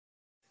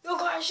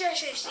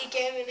HHD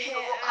Gaming here,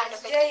 kind and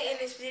of today in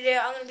this video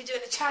I'm going to be doing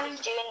a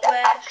challenge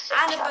where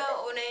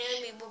Annabelle or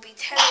Naomi will be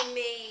telling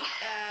me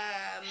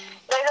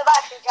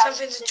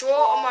something to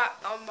draw on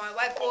my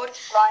whiteboard,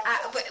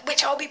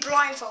 which I'll be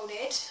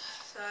blindfolded.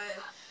 So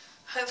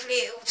hopefully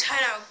it will turn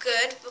out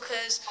good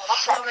because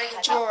I'm not a very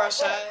good drawer.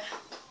 So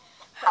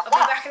I'll be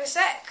back in a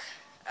sec.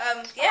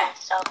 Yeah.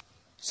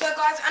 So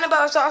guys,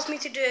 Annabelle's asked me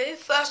to do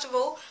first of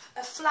all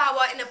a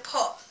flower in a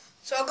pot.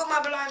 So I've got my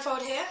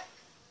blindfold here.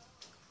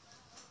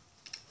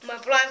 My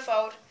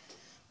blindfold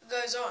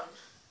goes on.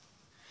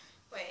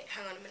 Wait,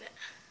 hang on a minute.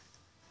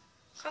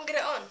 Can't get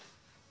it on.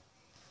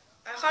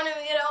 I can't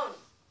even get it on.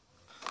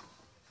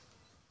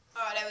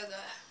 Alright, there we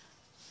go.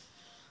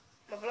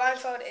 My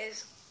blindfold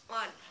is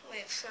on.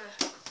 Wait, so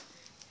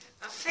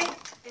I think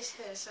it's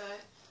here. So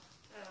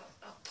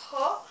a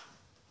pot,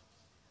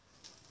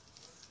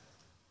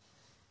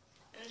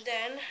 and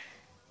then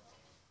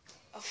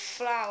a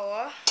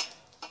flower.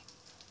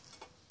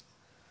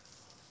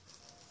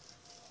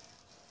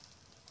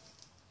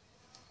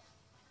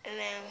 And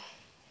then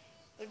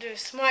we'll do a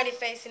smiley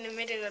face in the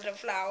middle of the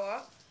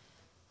flower.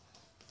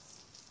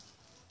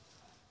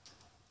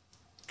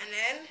 And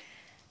then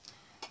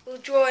we'll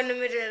draw in the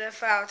middle of the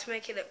flower to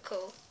make it look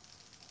cool.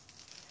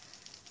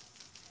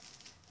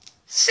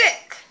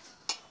 Sick!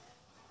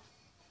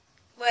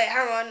 Wait,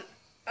 hang on.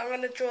 I'm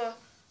going to draw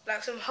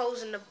like some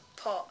holes in the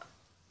pot.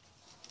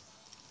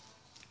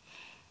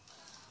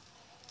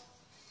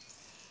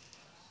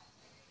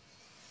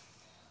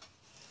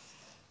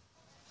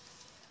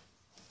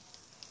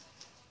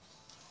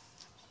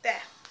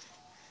 There.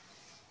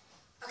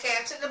 Okay,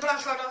 I took the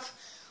blindfold off.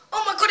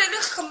 Oh my god, it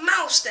looks like a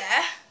mouse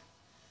there.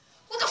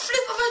 What the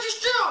flip have I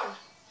just drawn?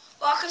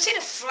 Well, I can see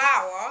the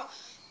flower.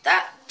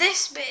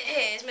 This bit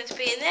here is meant to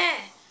be in there.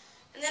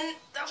 And then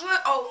that's my,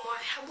 oh my,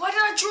 why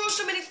did I draw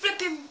so many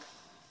flipping?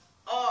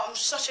 Oh, I'm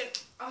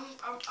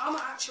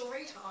an actual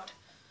retard.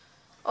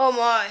 Oh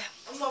my,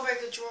 I'm not a very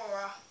good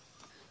drawer.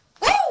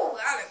 Woo,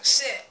 that looks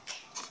sick.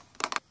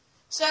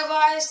 So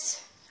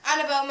guys,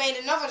 Annabelle made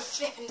another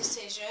flipping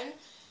decision.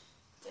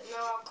 But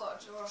now I've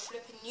got to draw a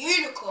flipping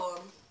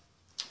unicorn.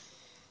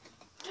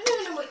 I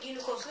don't even know what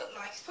unicorns look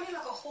like. It's probably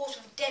like a horse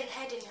with a dead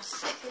head and a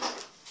flipping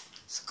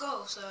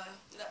skull. So,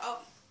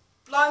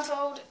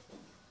 blindfold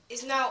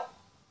is now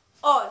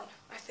on,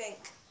 I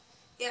think.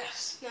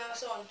 Yes, now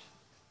it's on.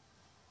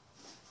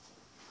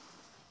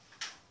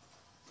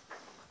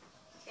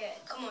 Yeah,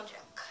 come on,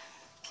 Jack.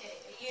 Okay,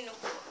 a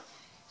unicorn.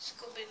 It's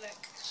going to be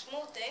like a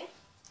small thing.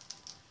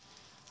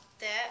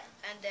 There,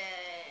 and then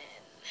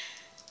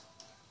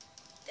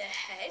the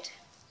head,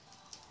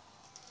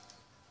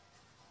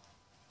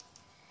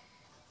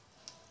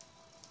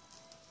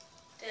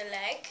 the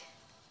leg,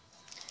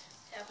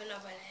 they have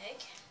another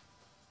leg,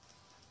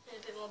 and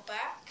a bit more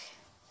back,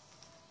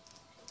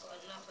 we've got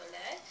another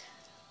leg,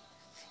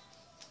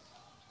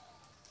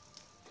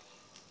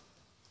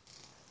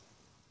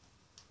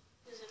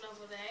 there's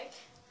another leg,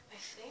 I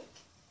think.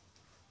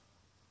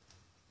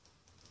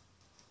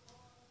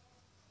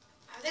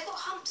 Have they got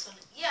humps on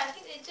it? Yeah, I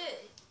think they do.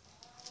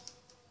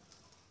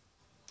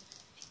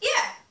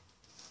 Yeah,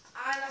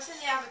 and I think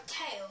they have a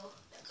tail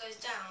that goes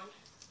down.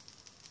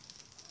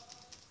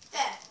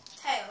 There,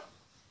 tail.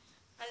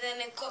 And then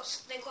they've got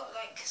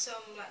like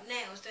some like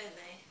nails, don't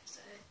they?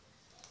 So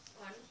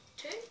 1,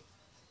 2,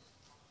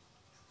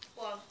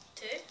 1,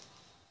 2,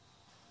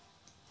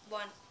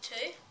 1,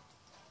 2,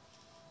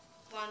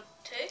 1,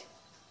 2,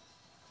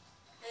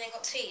 and they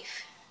got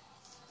teeth,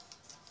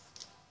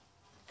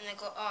 and they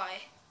got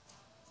eye.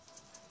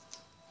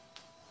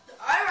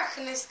 I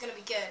reckon this is gonna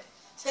be good.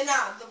 So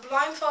now, the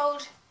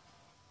blindfold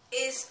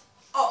is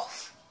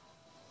off.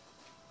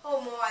 Oh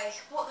my,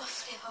 what the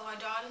flip have I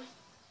done?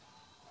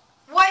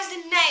 Why is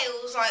the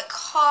nails like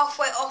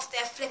halfway off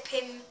their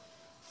flipping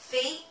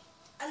feet?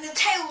 And the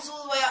tail's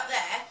all the way up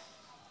there.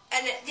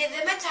 And yeah,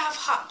 they're meant to have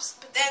humps,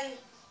 but then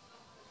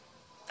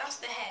that's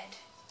the head.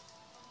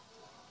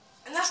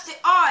 And that's the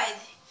eye.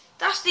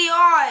 That's the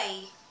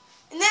eye.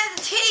 And they're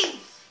the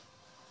teeth.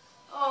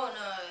 Oh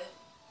no.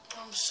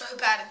 I'm so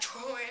bad at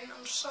drawing.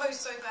 I'm so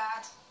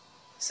bad.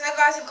 So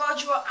guys, I've got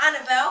to draw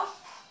Annabelle.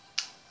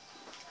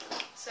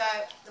 So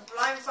the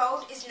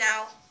blindfold is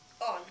now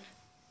on.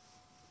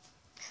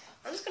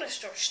 I'm just going to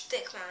draw a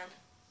stick man.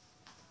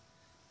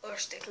 Or a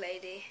stick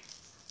lady.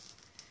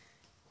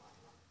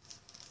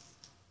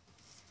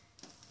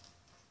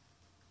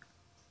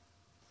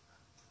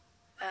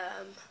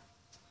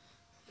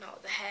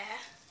 Not the hair.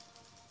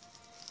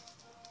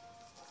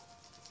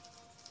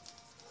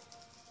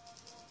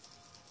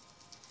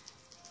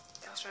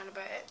 That's round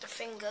about it. The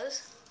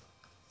fingers.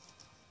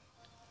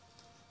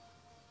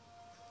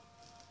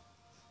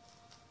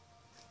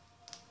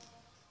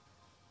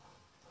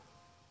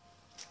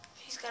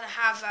 Gonna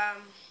have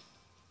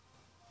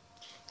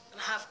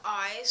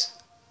eyes,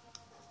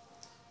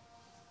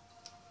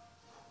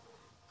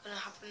 gonna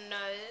have a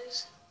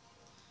nose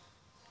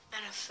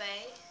and a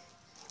face.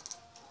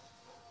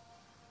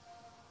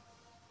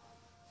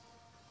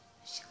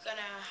 She's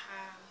gonna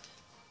have,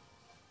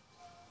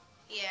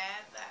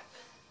 yeah, that.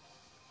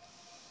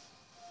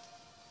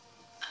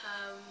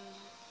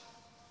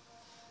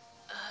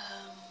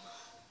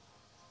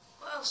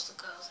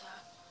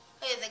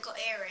 got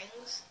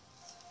earrings.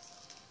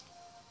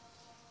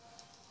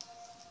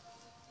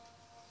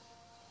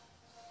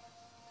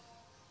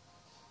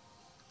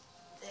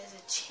 There's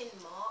a chin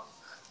mark.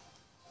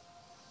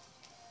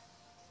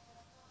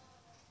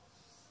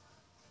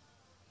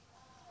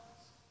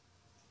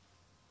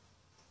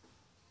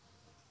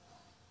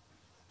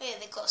 Oh yeah,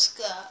 they got a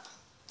skirt.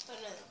 Oh no, they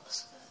got a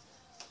skirt.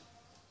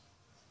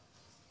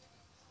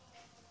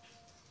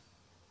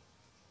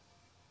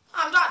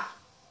 I'm done.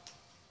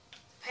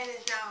 Pen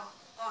is now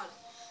on.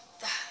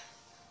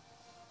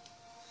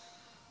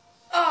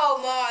 Oh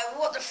my,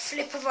 what the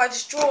flip have I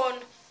just drawn?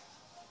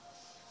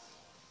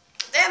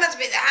 They're meant to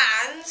be the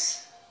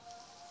hands.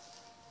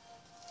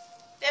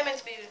 They're meant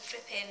to be the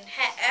flipping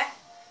hair.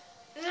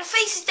 And the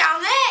face is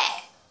down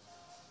there.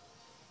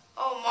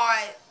 Oh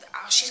my,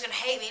 oh, she's going to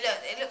hate me. Look,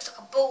 it looks like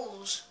a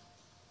balls.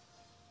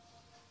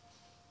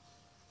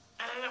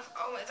 And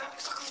oh my, that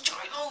looks like a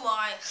vagina. Oh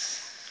my.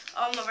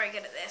 Oh, I'm not very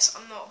good at this.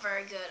 I'm not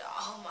very good.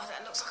 Oh my,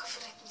 that looks like a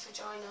flipping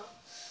vagina.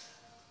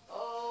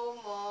 Oh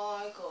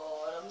my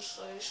god, I'm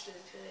so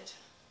stupid.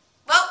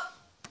 Well,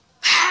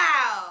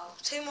 pow!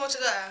 2 more to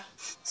go.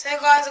 So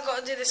guys, I've got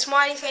to do the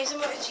smiley face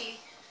emoji.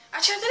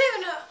 Actually, I don't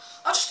even know.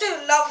 I'll just do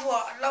a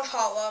love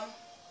heart one.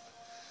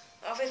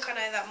 I think I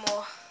know that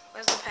more.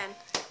 Where's the pen?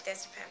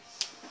 There's the pen.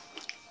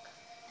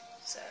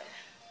 So.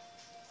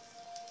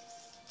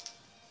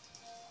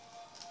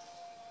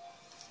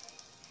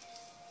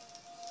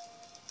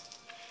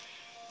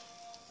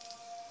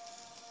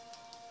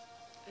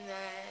 And then.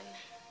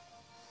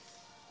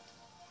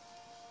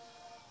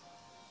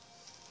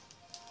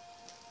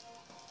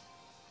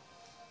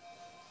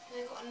 Have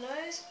they got a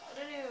nose?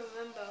 I don't even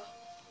remember.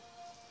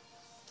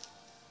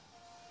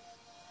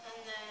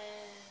 And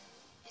then.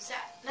 Is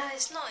that. No,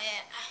 it's not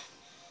it.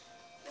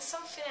 There's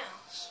something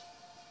else.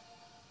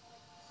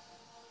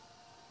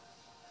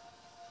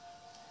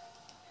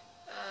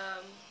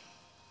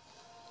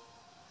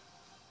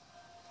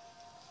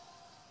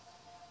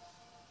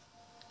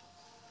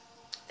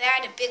 They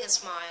had a bigger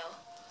smile.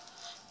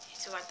 I need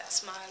to wipe that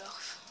smile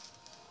off.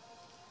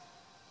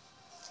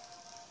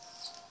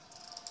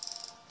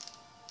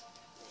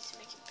 I need to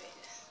make it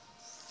bigger.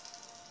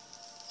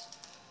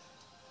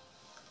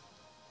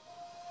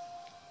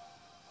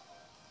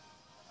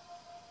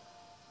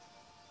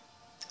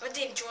 I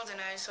didn't draw the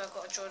nose, so I've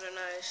got to draw the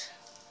nose.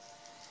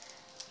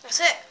 That's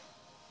it,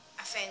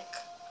 I think.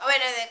 Oh wait,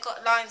 no, they've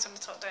got lines on the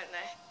top, don't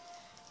they?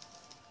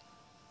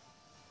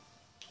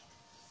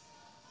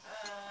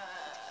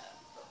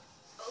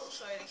 Oh,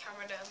 sorry, the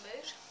camera down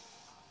moved.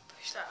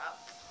 Push that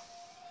up.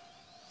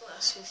 Oh,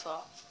 that's too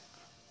far.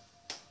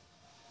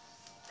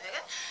 There you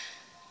go.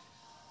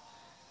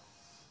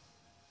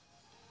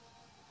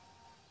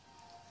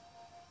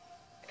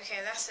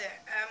 Okay, that's it.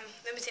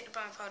 Let me take the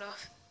blindfold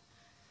off.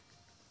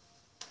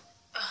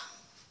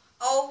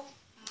 Oh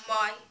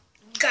my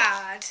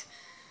god.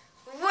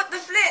 What the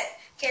flip?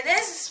 Okay,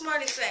 there's a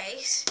smiley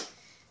face.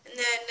 And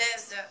then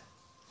there's the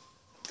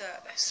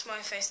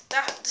smiley face.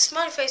 The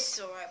smiley face is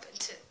alright,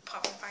 but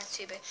apart from the fact it's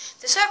too big.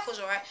 The circle's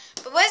alright.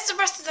 But where's the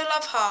rest of the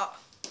love heart?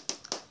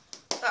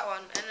 That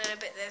one. And then a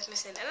bit there's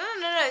missing.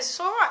 And no, it's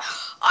alright.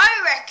 I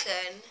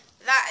reckon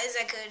that is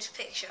a good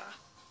picture.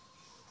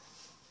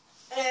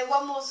 And then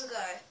one more to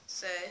go.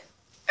 So.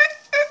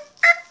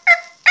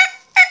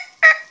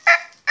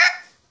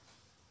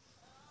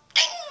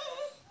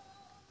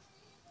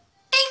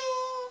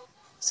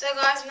 So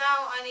guys,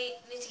 now I need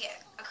to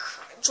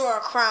draw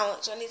a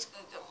crown. So I need to go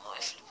get my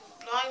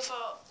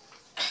blindfold.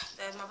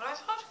 There's my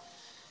blindfold.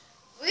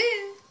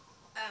 Woo!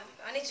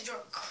 I need to draw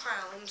a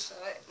crown, so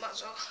I might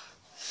as well.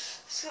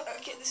 So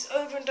I get this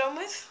over and done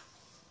with.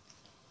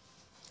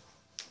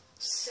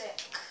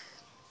 Sick.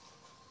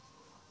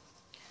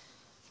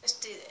 Let's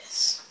do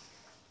this.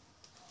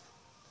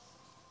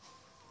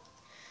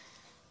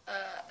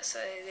 So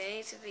they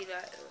need to be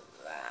like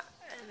that,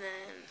 and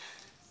then.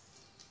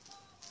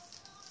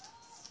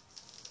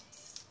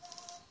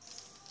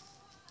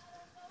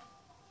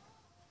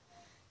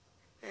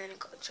 And then I've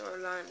got to draw a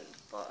line at the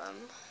bottom.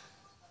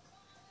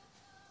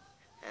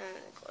 And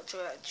I've got to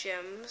draw out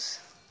gems.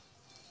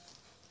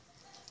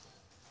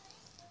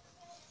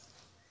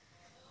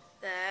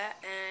 There,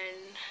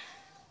 and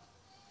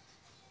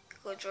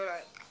I've got to draw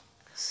like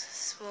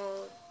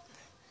small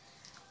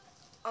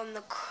on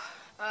the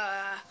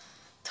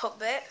top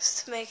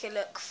bits to make it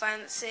look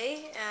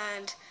fancy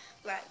and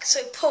like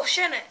so posh,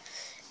 innit?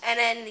 And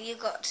then you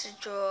got to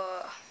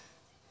draw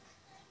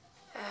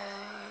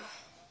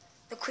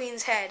the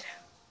Queen's head.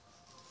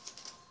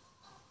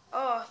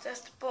 Oh,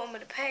 that's the bottom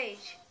of the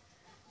page.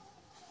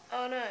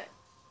 Oh no.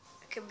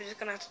 Okay, we're just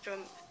gonna have to draw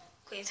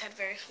Queen's head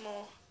very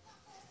small.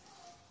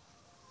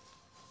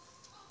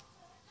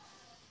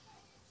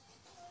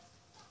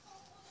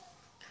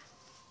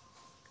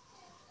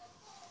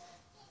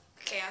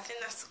 Okay, I think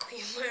that's the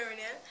Queen wearing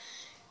it.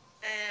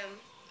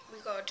 We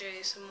gotta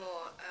do some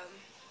more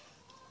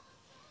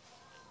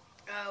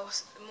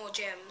more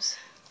gems.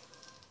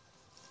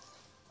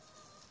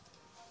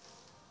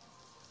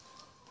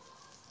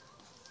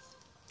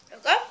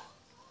 Okay.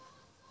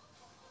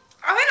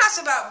 I think that's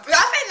about...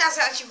 I think that's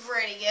actually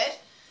really good.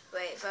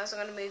 Wait, first I'm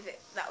going to move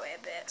it that way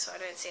a bit so I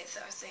don't see a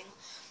third thing.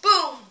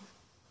 Boom!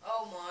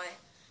 Oh my.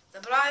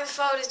 The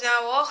blindfold is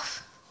now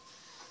off.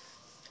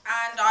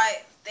 And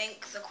I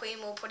think the Queen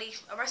will probably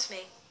arrest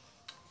me.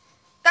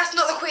 That's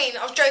not the Queen.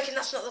 I was joking,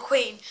 that's not the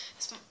Queen.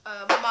 It's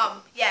my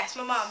mum. Yeah, it's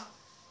my mum.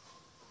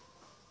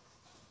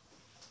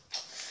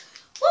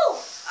 Woo!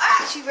 I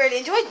actually really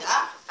enjoyed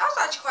that. That was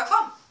actually quite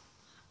fun.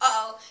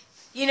 Uh-oh.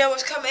 You know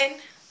what's coming?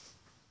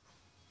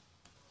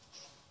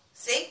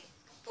 See?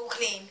 All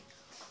clean.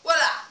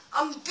 Voila!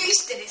 I'm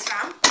boosted this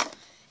fam.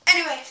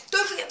 Anyway,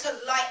 don't forget to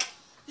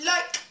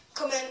like,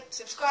 comment,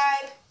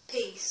 subscribe.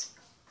 Peace.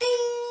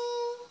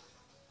 Bing!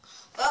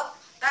 Well,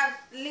 at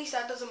least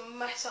that doesn't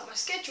mess up my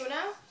schedule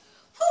now.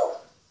 Whew!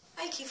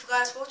 Thank you for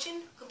guys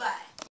watching. Goodbye.